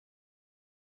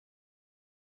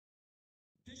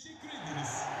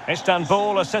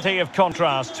Istanbul, a city of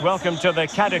contrasts. Welcome to the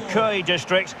Kadıköy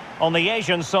district on the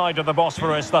Asian side of the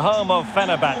Bosphorus, the home of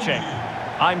Fenerbahce.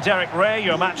 I'm Derek Ray,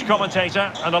 your match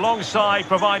commentator, and alongside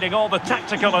providing all the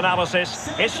tactical analysis,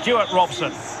 it's Stuart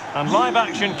Robson. And live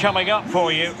action coming up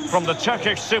for you from the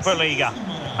Turkish Superliga.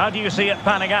 How do you see it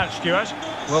panning out, Stuart?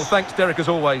 Well, thanks, Derek, as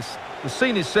always. The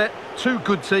scene is set, two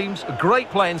good teams, a great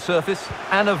playing surface,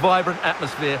 and a vibrant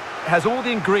atmosphere. It has all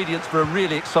the ingredients for a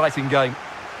really exciting game.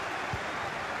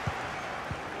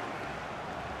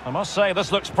 I must say,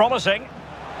 this looks promising.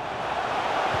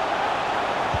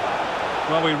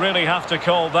 Well, we really have to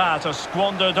call that a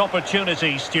squandered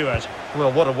opportunity, Stuart.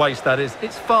 Well, what a waste that is.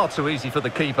 It's far too easy for the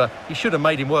keeper. He should have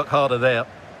made him work harder there.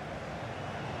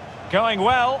 Going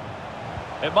well.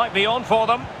 It might be on for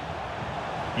them.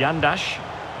 Yandash.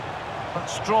 But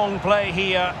strong play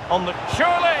here on the...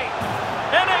 Surely!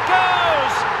 In it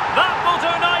goes! That will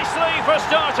do nicely for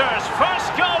starters.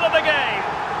 First goal of the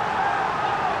game.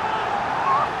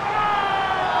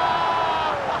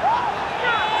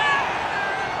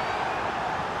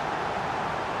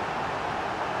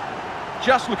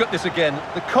 Just look at this again.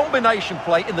 The combination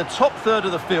play in the top third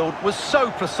of the field was so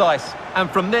precise.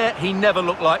 And from there, he never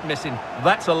looked like missing.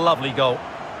 That's a lovely goal.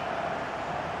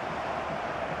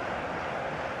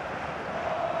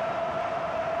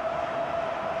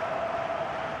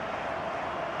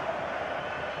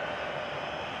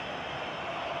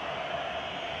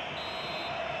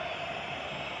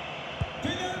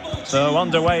 So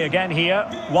underway again here.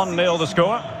 1-0 the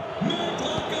score.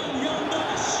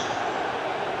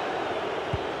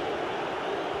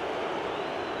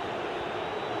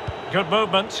 Good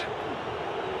movement.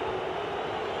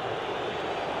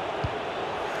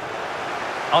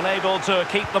 Unable to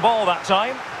keep the ball that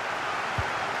time.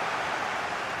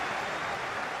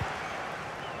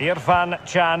 Irfan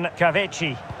Can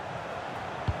Kahveci.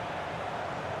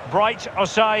 Bright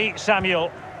Osai Samuel.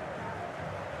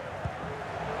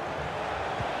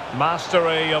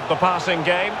 Mastery of the passing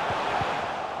game.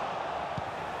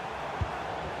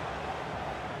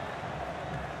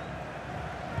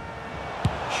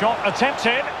 Shot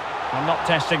attempted. I'm not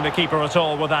testing the keeper at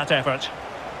all with that effort.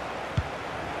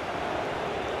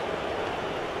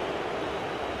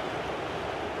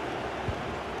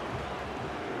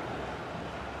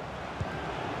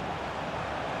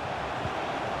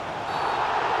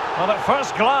 Well, at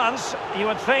first glance, you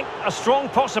would think a strong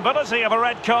possibility of a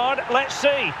red card. Let's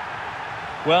see.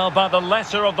 Well, by the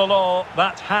letter of the law,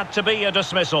 that had to be a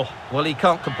dismissal. Well, he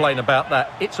can't complain about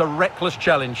that. It's a reckless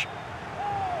challenge.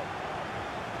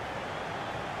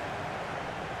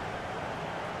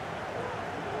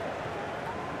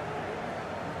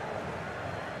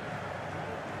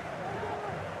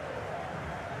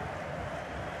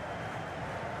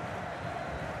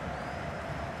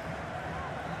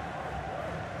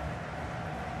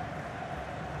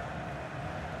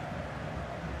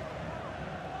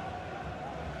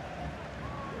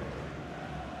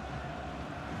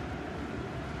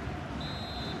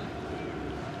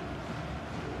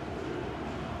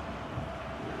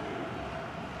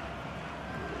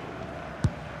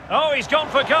 Oh, he's gone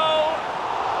for goal.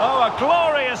 Oh, a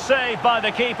glorious save by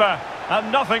the keeper. And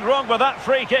nothing wrong with that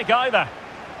free kick either.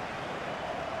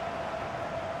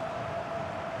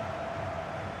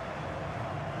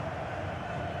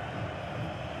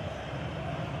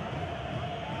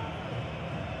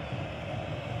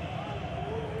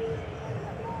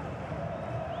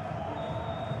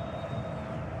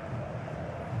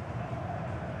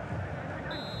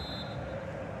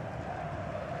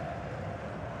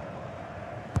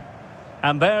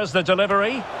 And there's the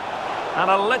delivery. And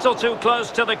a little too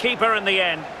close to the keeper in the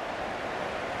end.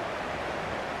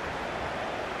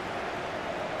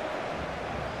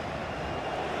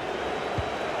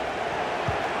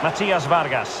 Matias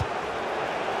Vargas.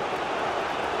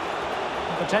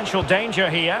 Potential danger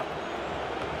here.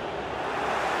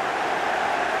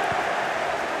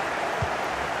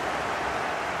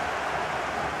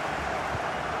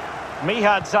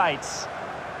 Mihad Zaitz.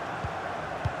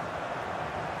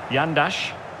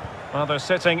 Yandash. Well, they're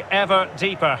sitting ever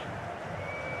deeper.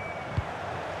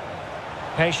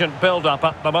 Patient build-up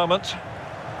at the moment.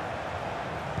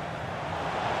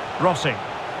 Rossi.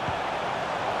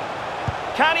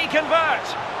 Can he convert?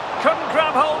 Couldn't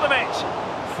grab hold of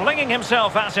it. Flinging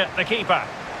himself at it, the keeper.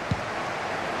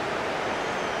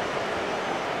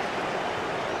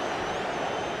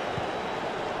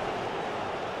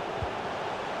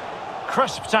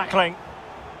 Crisp tackling.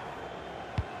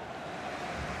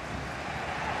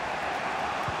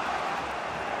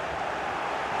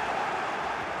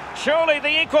 Surely the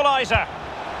equaliser.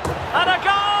 And a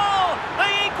goal!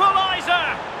 The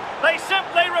equaliser! They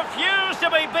simply refuse to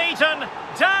be unbeaten,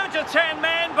 down to 10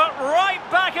 men, but right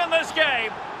back in this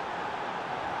game.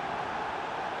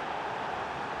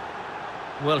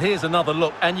 Well, here's another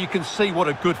look, and you can see what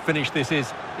a good finish this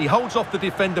is. He holds off the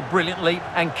defender brilliantly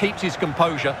and keeps his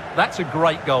composure. That's a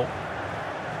great goal.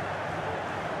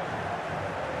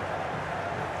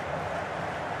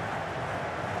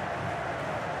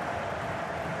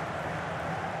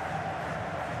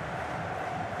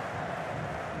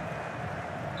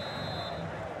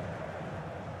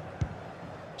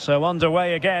 So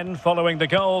underway again following the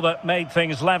goal that made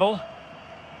things level.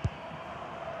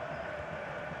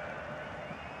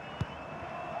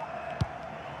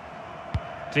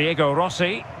 Diego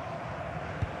Rossi.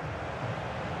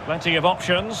 Plenty of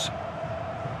options.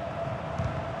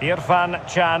 Irfan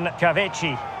Can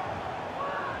Kavechi.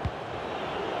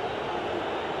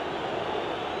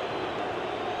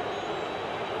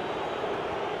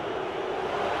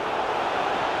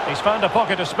 He's found a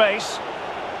pocket of space.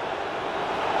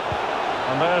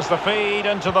 And there's the feed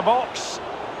into the box.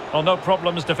 Well, no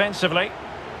problems defensively.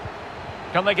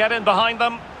 Can they get in behind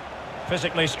them?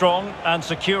 Physically strong and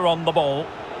secure on the ball.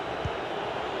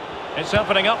 It's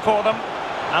opening up for them.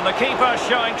 And the keeper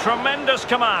showing tremendous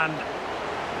command.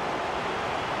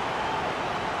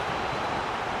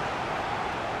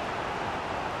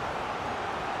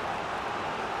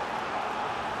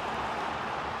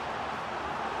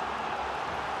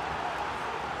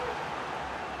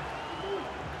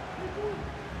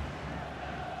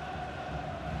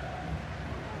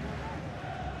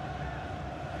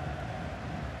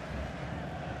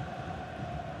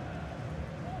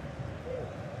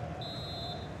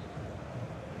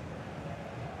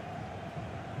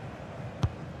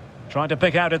 Trying to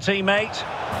pick out a teammate.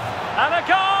 And a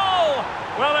goal!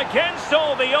 Well, against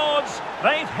all the odds,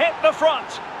 they've hit the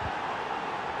front.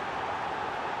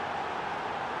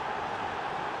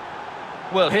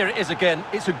 Well, here it is again.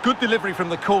 It's a good delivery from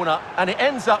the corner, and it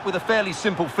ends up with a fairly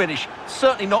simple finish.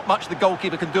 Certainly not much the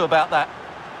goalkeeper can do about that.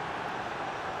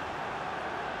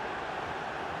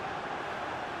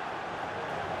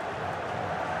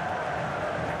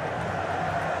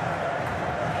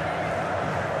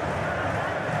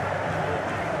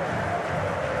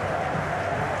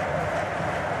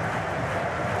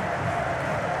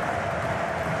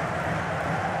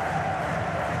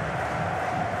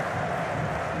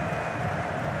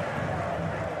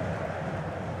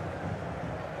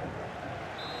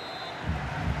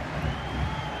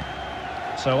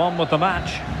 So on with the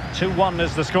match. 2-1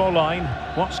 is the scoreline.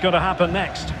 What's going to happen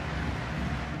next?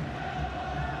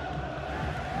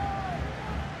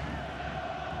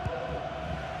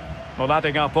 Well,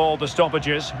 adding up all the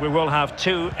stoppages, we will have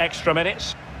 2 extra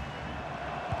minutes.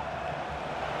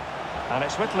 And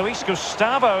it's with Luis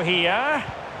Gustavo here.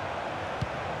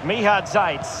 Mihad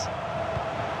Zaitz.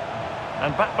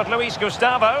 And back with Luis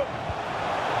Gustavo.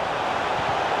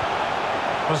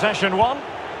 Possession 1.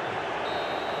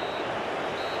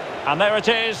 And there it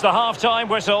is, the half-time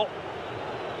whistle.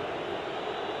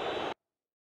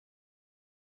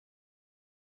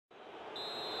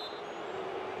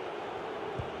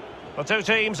 The two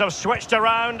teams have switched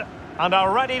around and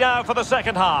are ready now for the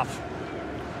second half.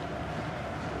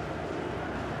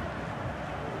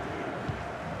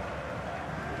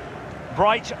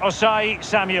 Bright Osai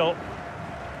Samuel.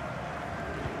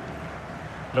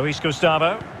 Luis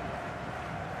Gustavo.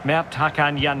 Mert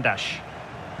Hakan Yandash.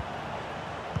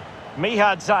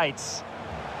 Mihad Zaitz.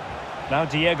 Now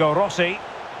Diego Rossi.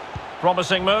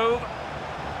 Promising move.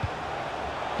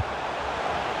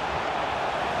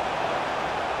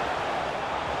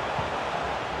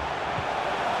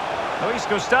 Luis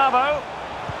Gustavo.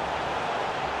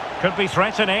 Could be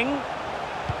threatening.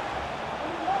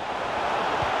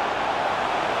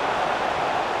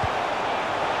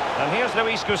 And here's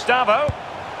Luis Gustavo.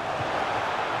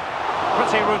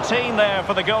 Pretty routine there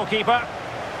for the goalkeeper.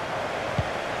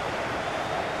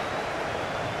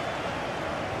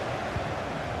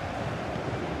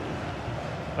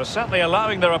 They're certainly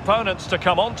allowing their opponents to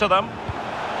come onto them.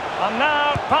 And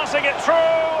now passing it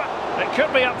through. It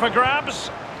could be up for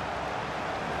grabs.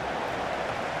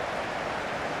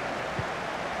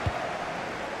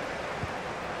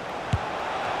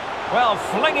 Well,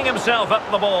 flinging himself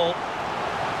at the ball.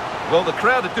 Well, the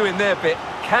crowd are doing their bit.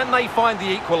 Can they find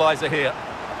the equaliser here?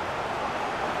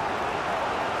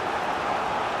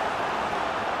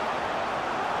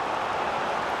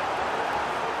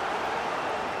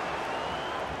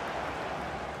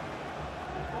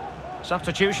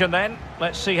 Substitution then.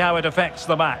 Let's see how it affects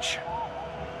the match.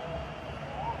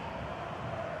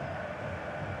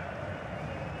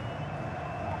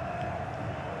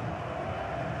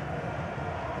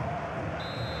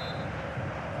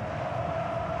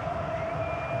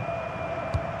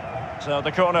 So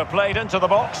the corner played into the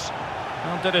box.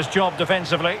 And did his job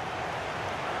defensively.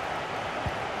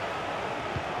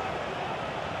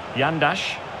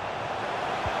 Yandash.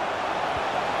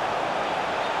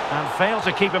 And failed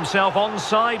to keep himself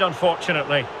onside,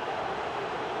 unfortunately.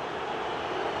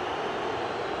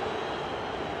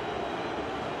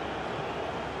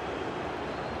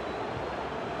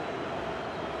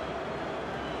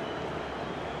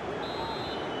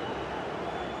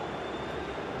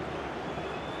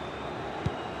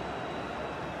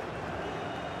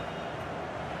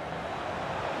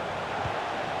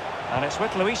 And it's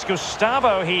with Luis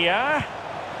Gustavo here.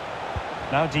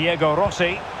 Now Diego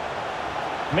Rossi.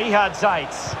 Mihad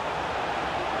Zaitz.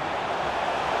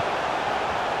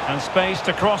 And space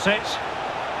to cross it.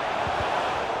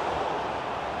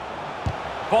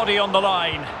 Body on the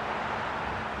line.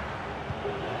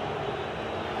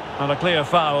 And a clear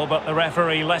foul, but the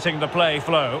referee letting the play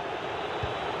flow.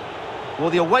 Well,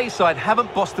 the away side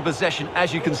haven't bossed the possession,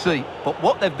 as you can see, but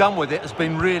what they've done with it has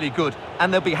been really good,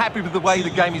 and they'll be happy with the way the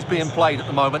game is being played at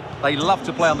the moment. They love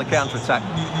to play on the counter-attack.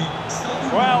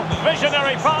 Well,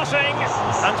 visionary passing,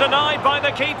 and denied by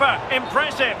the keeper.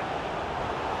 Impressive.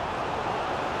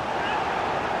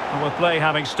 And with play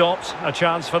having stopped, a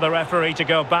chance for the referee to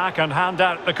go back and hand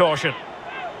out the caution.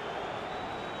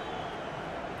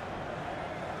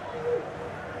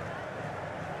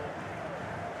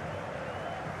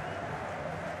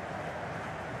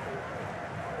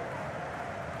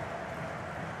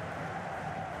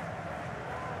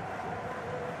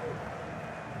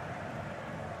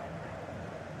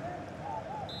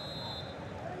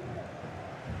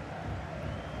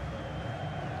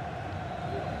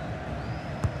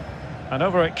 And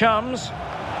over it comes.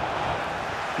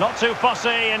 Not too fussy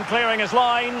in clearing his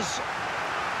lines.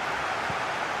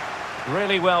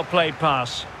 Really well played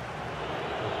pass.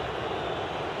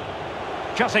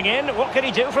 Cutting in, what can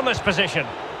he do from this position?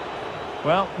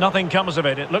 Well, nothing comes of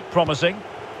it. It looked promising.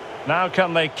 Now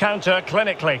can they counter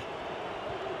clinically?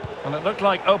 And it looked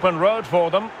like open road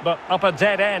for them, but up a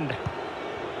dead end.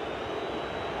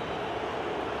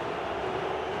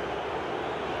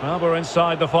 Well, we're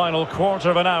inside the final quarter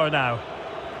of an hour now.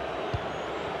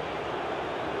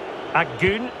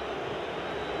 Akgün.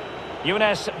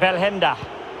 Younes Belhanda.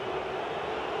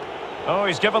 Oh,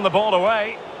 he's given the ball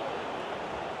away.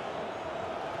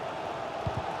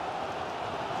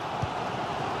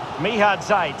 Mihad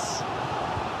Zaitz.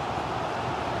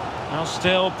 Now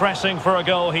still pressing for a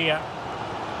goal here.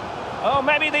 Oh,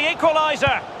 maybe the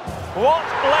equaliser. What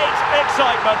late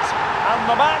excitement. And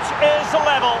the match is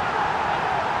level.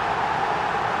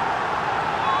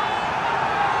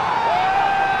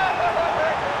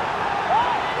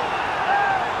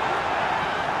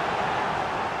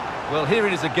 Well, here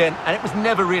it is again, and it was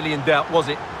never really in doubt, was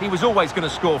it? He was always going to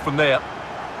score from there.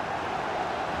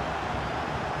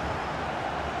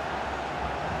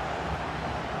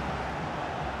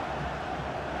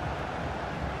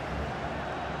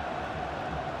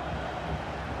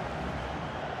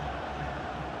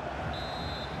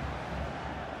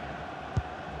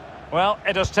 Well,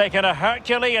 it has taken a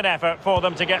Herculean effort for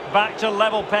them to get back to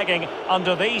level pegging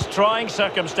under these trying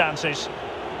circumstances.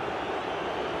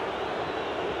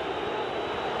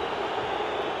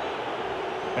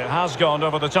 It has gone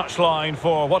over the touchline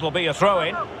for what will be a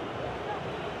throw-in.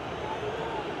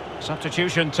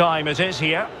 Substitution time it is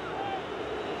here.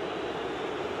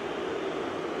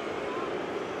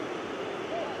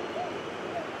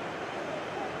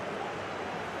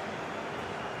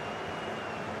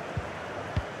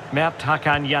 Mert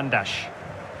Hakan Yandash.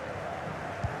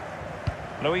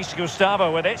 Luis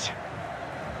Gustavo with it.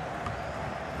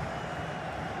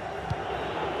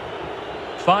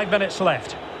 5 minutes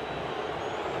left.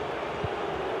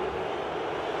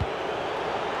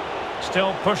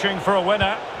 Still pushing for a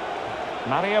winner.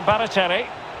 Mario Balotelli.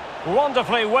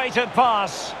 Wonderfully weighted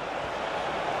pass.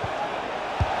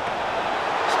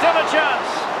 Still a chance.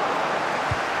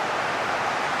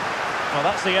 Well,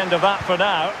 that's the end of that for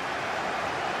now.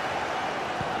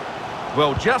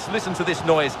 Well, just listen to this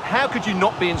noise. How could you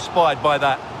not be inspired by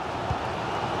that?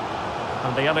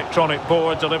 And the electronic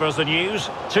board delivers the news.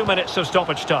 2 minutes of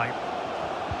stoppage time.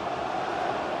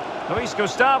 Luis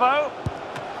Gustavo.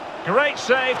 Great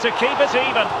save to keep it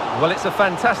even. Well, it's a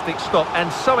fantastic stop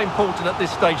and so important at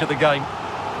this stage of the game.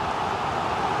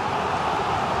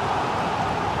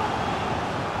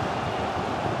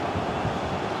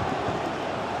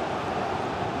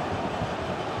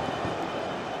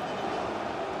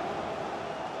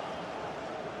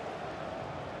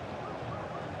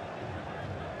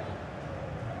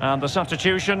 And the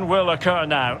substitution will occur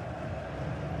now.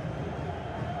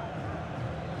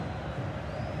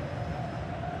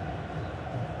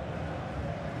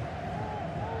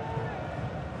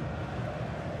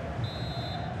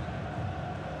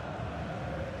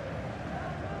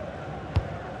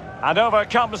 And over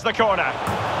comes the corner.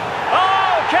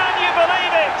 Oh, can you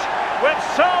believe it? With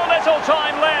so little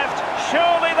time left,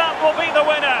 surely that will be the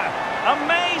winner.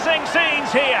 Amazing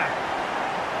scenes here.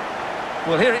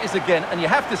 Well, here it is again, and you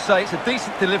have to say it's a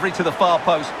decent delivery to the far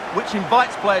post, which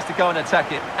invites players to go and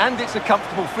attack it. And it's a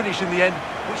comfortable finish in the end,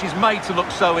 which is made to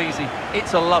look so easy.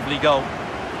 It's a lovely goal.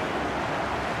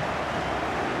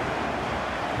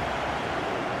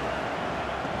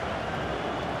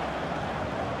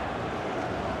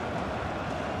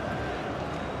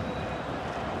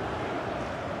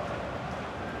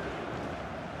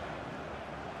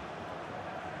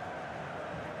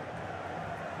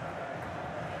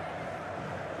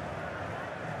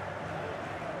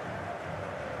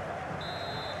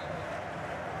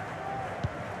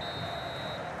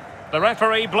 The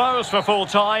referee blows for full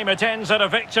time. It ends at a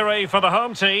victory for the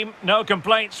home team. No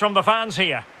complaints from the fans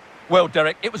here. Well,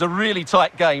 Derek, it was a really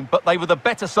tight game, but they were the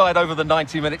better side over the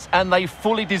 90 minutes, and they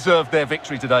fully deserved their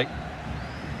victory today.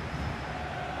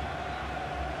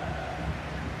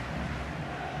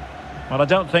 Well, I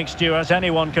don't think, Stuart,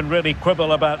 anyone can really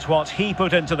quibble about what he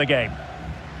put into the game.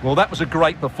 Well, that was a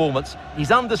great performance. His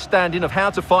understanding of how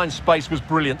to find space was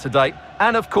brilliant today,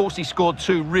 and of course he scored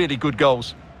two really good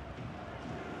goals.